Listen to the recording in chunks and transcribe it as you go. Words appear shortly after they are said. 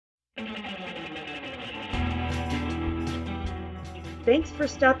Thanks for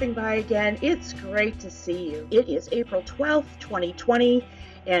stopping by again. It's great to see you. It is April 12th, 2020,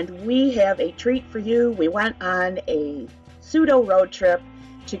 and we have a treat for you. We went on a pseudo road trip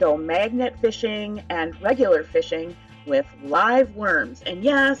to go magnet fishing and regular fishing with live worms. And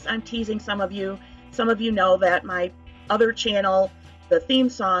yes, I'm teasing some of you. Some of you know that my other channel, the theme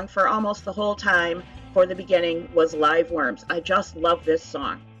song for almost the whole time for the beginning was Live Worms. I just love this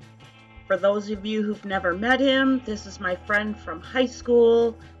song. For those of you who've never met him, this is my friend from high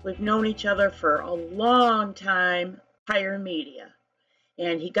school. We've known each other for a long time, Pyre Media.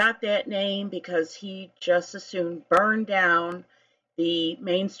 And he got that name because he just as soon burned down the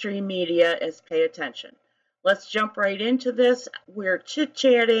mainstream media as Pay Attention. Let's jump right into this. We're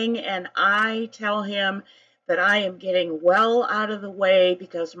chit-chatting, and I tell him that I am getting well out of the way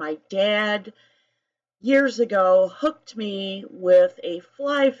because my dad years ago hooked me with a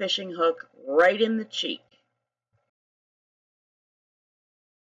fly fishing hook right in the cheek.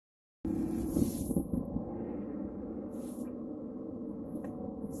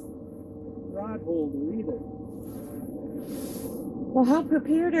 Rod holder either. Well, how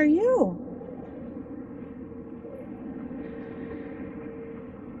prepared are you?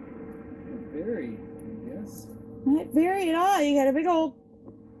 Very, I guess. Not very at all. You got a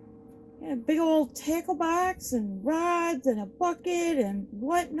big old tackle box and rods and a bucket and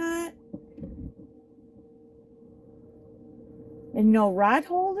whatnot. And no rod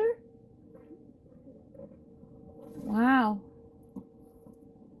holder? Wow.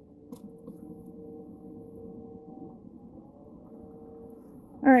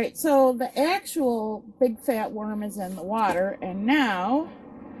 All right, so the actual big fat worm is in the water, and now,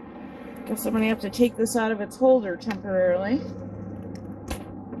 I guess I'm going to have to take this out of its holder temporarily.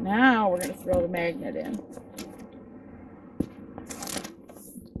 Now we're going to throw the magnet in.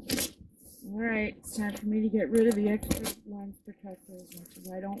 Alright, it's time for me to get rid of the extra lens protectors, which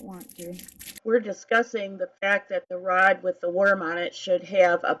I don't want to. We're discussing the fact that the rod with the worm on it should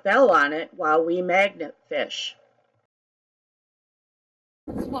have a bell on it while we magnet fish.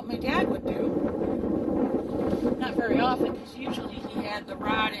 This is what my dad would do. Not very often, because usually he had the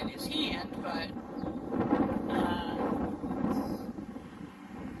rod in his hand, but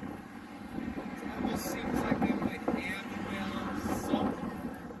Seems like they might have something.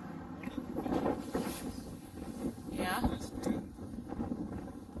 yeah.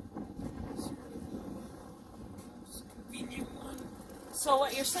 So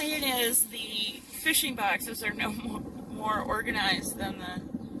what you're saying is the fishing boxes are no more organized than the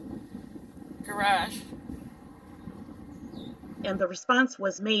garage. And the response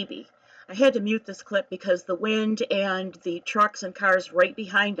was maybe. I had to mute this clip because the wind and the trucks and cars right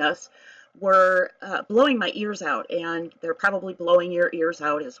behind us were blowing my ears out, and they're probably blowing your ears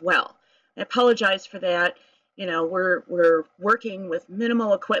out as well. I apologize for that. You know, we're working with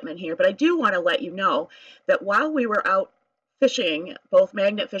minimal equipment here, but I do want to let you know that while we were out fishing, both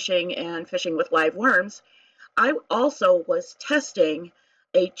magnet fishing and fishing with live worms, I also was testing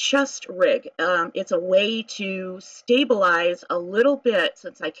a chest rig. It's a way to stabilize a little bit,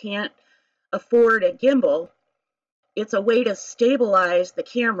 since I can't afford a gimbal. It's a way to stabilize the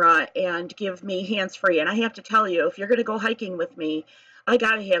camera and give me hands-free. And I have to tell you, if you're going to go hiking with me, I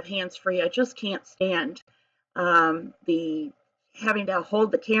got to have hands-free. I just can't stand the having to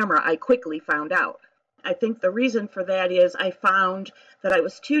hold the camera. I quickly found out. I think the reason for that is I found that I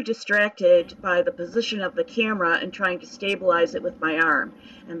was too distracted by the position of the camera and trying to stabilize it with my arm.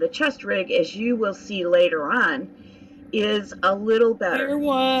 And the chest rig, as you will see later on, is a little better. There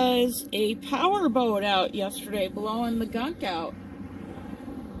was a power boat out yesterday blowing the gunk out.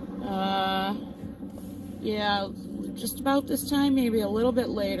 Yeah, just about this time, maybe a little bit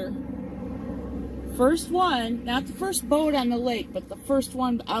later. First one, not the first boat on the lake, but the first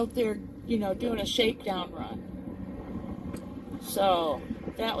one out there, you know, doing a shakedown run. So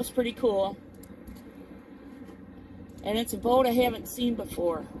that was pretty cool. And it's a boat I haven't seen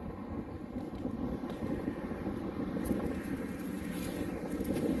before.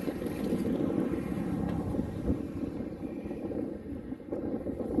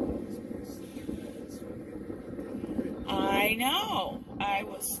 I know. I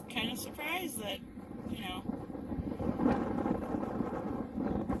was kind of surprised that, you know,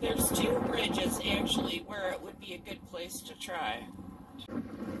 there's two bridges actually where it would be a good place to try.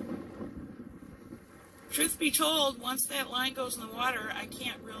 Truth be told, once that line goes in the water, I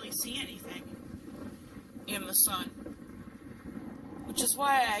can't really see anything in the sun. Which is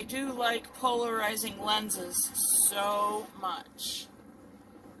why I do like polarizing lenses so much.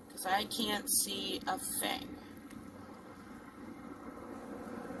 Because I can't see a thing.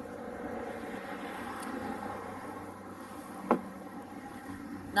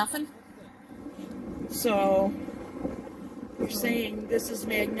 Nothing? So, you're saying this is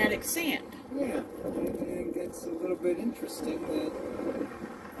magnetic sand? Yeah, and it's a little bit interesting that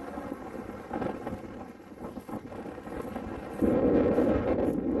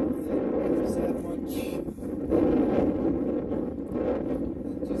there's that much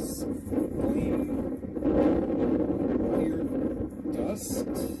just plain weird dust,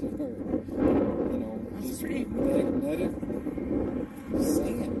 or just pretty magnetic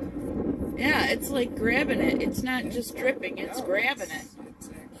sand. Yeah, it's like grabbing it. It's not just dripping, it's grabbing it. It's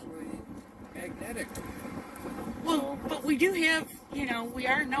actually magnetic. Well, but we do have, we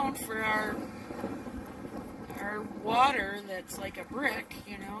are known for our water that's like a brick,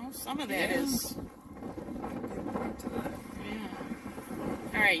 Some of that is. Yeah.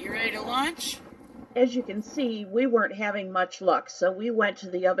 All right, you ready to launch? As you can see, we weren't having much luck, so we went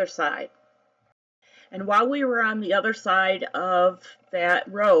to the other side. And while we were on the other side of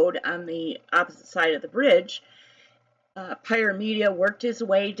that road, on the opposite side of the bridge, Pyromedia worked his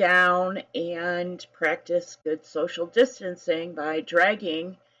way down and practiced good social distancing by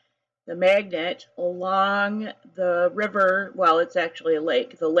dragging the magnet along the river. Well, it's actually a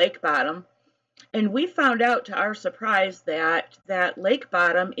lake, the lake bottom. And we found out to our surprise that that lake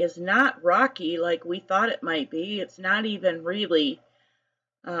bottom is not rocky like we thought it might be. It's not even really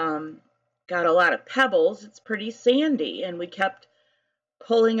got a lot of pebbles. It's pretty sandy, and we kept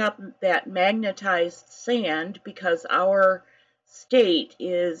pulling up that magnetized sand because our state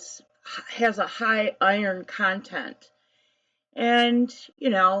has a high iron content. And,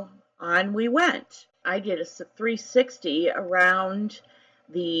 on we went. I did a 360 around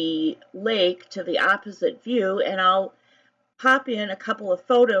the lake to the opposite view, and I'll pop in a couple of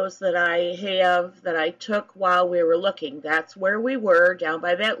photos that I have that I took while we were looking. That's where we were, down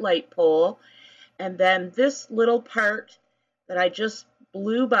by that light pole. And then this little part that I just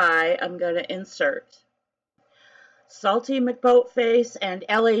blew by, I'm going to insert. Salty McBoatface and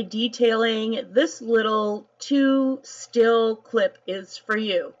LA Detailing, this little 2 still clip is for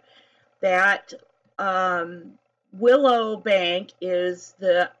you. That willow bank is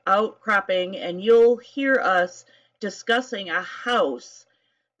the outcropping, and you'll hear us discussing a house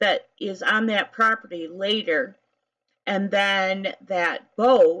that is on that property later. And then that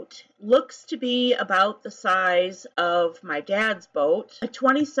boat looks to be about the size of my dad's boat, a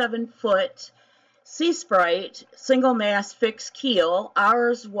 27-foot Sea Sprite single mast fixed keel.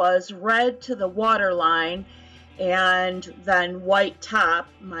 Ours was red to the waterline and then white top.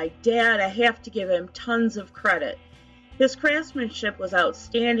 My dad, I have to give him tons of credit. His craftsmanship was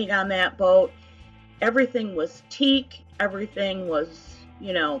outstanding on that boat. Everything was teak, everything was,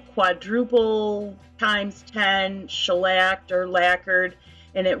 quadruple times 10 shellacked or lacquered,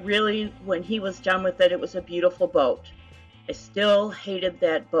 and it really, when he was done with it, it was a beautiful boat. I still hated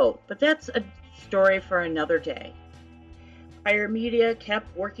that boat, but that's a story for another day. Pyromedia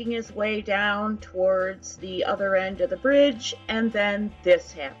kept working his way down towards the other end of the bridge, and then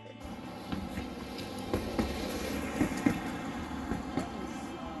this happened.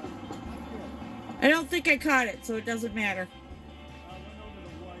 I don't think I caught it, so it doesn't matter.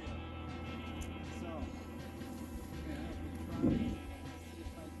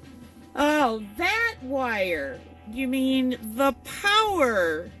 Oh, that wire. You mean the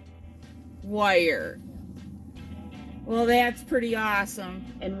power wire. Well, that's pretty awesome.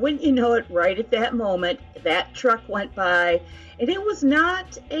 And wouldn't you know it, right at that moment, that truck went by, and it was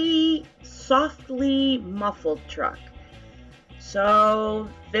not a softly muffled truck. So,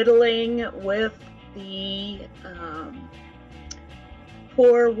 fiddling with the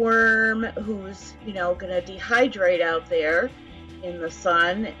poor worm who's, gonna dehydrate out there in the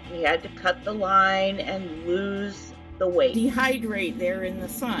sun, we had to cut the line and lose the weight. Dehydrate there in the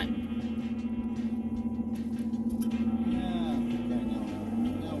sun.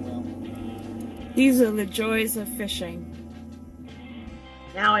 These are the joys of fishing.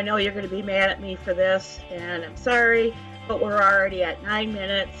 Now I know you're going to be mad at me for this, and I'm sorry, but we're already at 9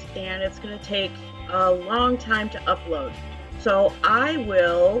 minutes, and it's going to take a long time to upload. So I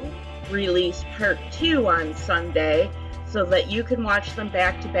will release part 2 on Sunday so that you can watch them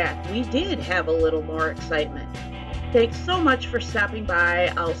back to back. We did have a little more excitement. Thanks so much for stopping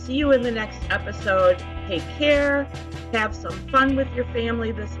by. I'll see you in the next episode. Take care. Have some fun with your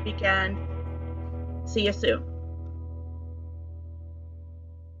family this weekend. See you soon.